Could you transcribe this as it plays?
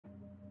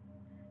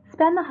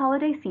Spend the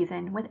holiday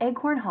season with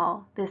Acorn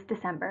Hall this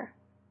December.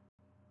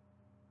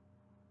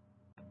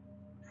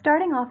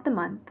 Starting off the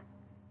month,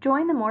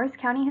 join the Morris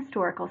County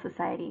Historical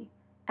Society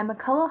and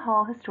McCullough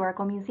Hall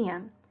Historical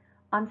Museum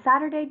on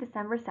Saturday,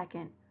 December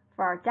 2nd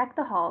for our Deck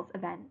the Halls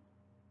event.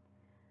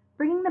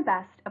 Bringing the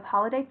best of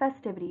holiday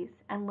festivities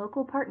and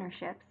local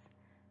partnerships,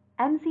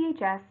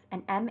 MCHS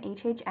and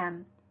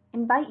MHHM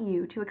invite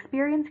you to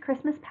experience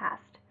Christmas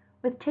Past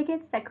with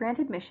tickets that grant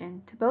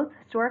admission to both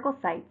historical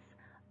sites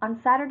on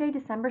Saturday,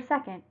 December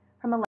 2nd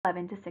from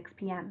 11 to 6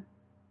 p.m.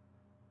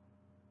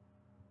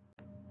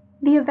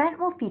 The event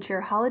will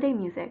feature holiday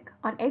music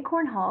on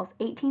Acorn Hall's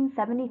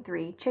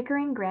 1873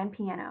 Chickering grand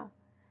piano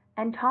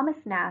and Thomas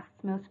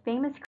Nast's most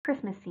famous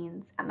Christmas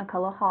scenes at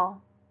McCullough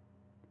Hall.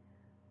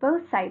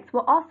 Both sites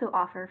will also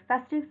offer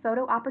festive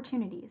photo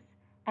opportunities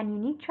and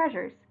unique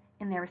treasures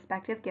in their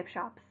respective gift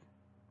shops.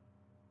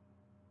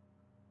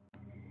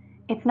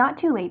 It's not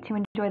too late to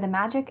enjoy the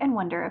magic and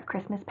wonder of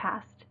Christmas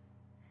Past.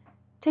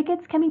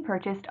 Tickets can be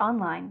purchased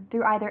online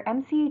through either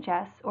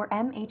MCHS or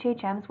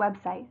MHHM's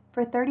website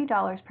for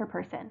 $30 per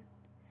person.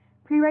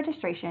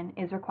 Pre-registration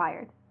is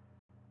required.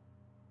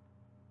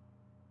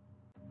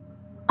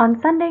 On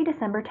Sunday,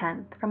 December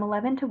 10th from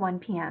 11 to 1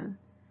 p.m.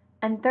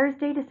 and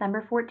Thursday,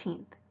 December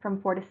 14th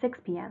from 4 to 6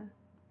 p.m.,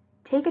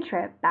 take a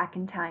trip back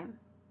in time.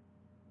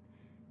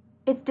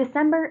 It's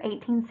December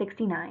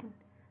 1869,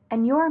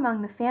 and you're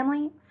among the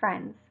family,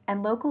 friends,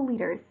 and local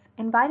leaders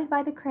invited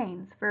by the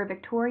Cranes for a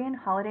Victorian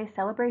holiday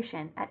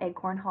celebration at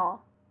Acorn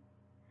Hall.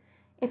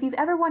 If you've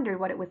ever wondered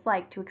what it was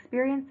like to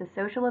experience the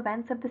social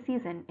events of the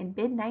season in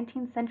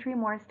mid-19th century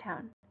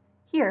Morristown,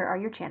 here are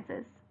your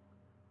chances.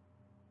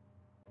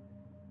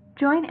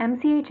 Join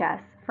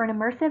MCHS for an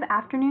immersive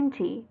afternoon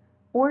tea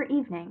or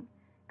evening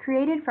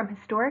created from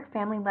historic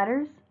family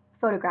letters,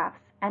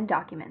 photographs, and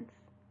documents.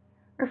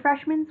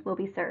 Refreshments will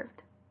be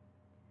served.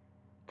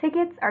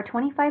 Tickets are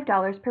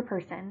 $25 per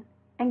person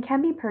and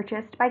can be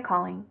purchased by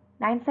calling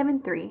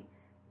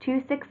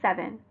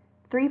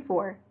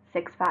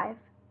 973-267-3465.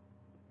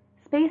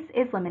 Space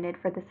is limited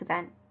for this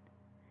event.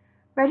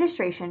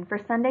 Registration for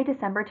Sunday,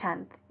 December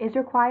 10th is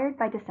required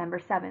by December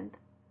 7th,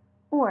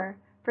 or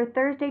for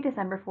Thursday,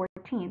 December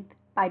 14th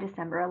by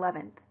December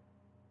 11th.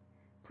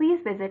 Please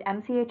visit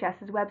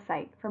MCHS's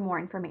website for more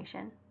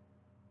information.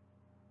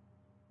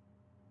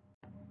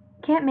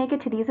 Can't make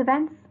it to these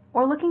events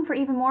or looking for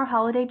even more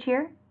holiday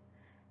cheer?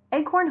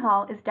 Acorn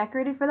Hall is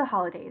decorated for the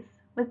holidays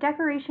with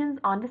decorations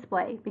on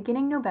display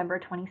beginning November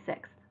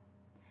 26th.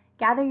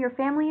 Gather your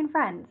family and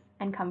friends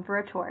and come for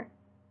a tour.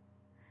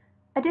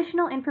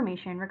 Additional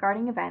information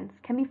regarding events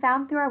can be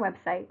found through our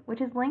website,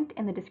 which is linked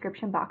in the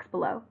description box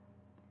below.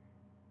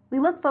 We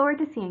look forward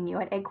to seeing you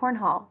at Acorn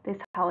Hall this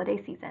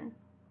holiday season.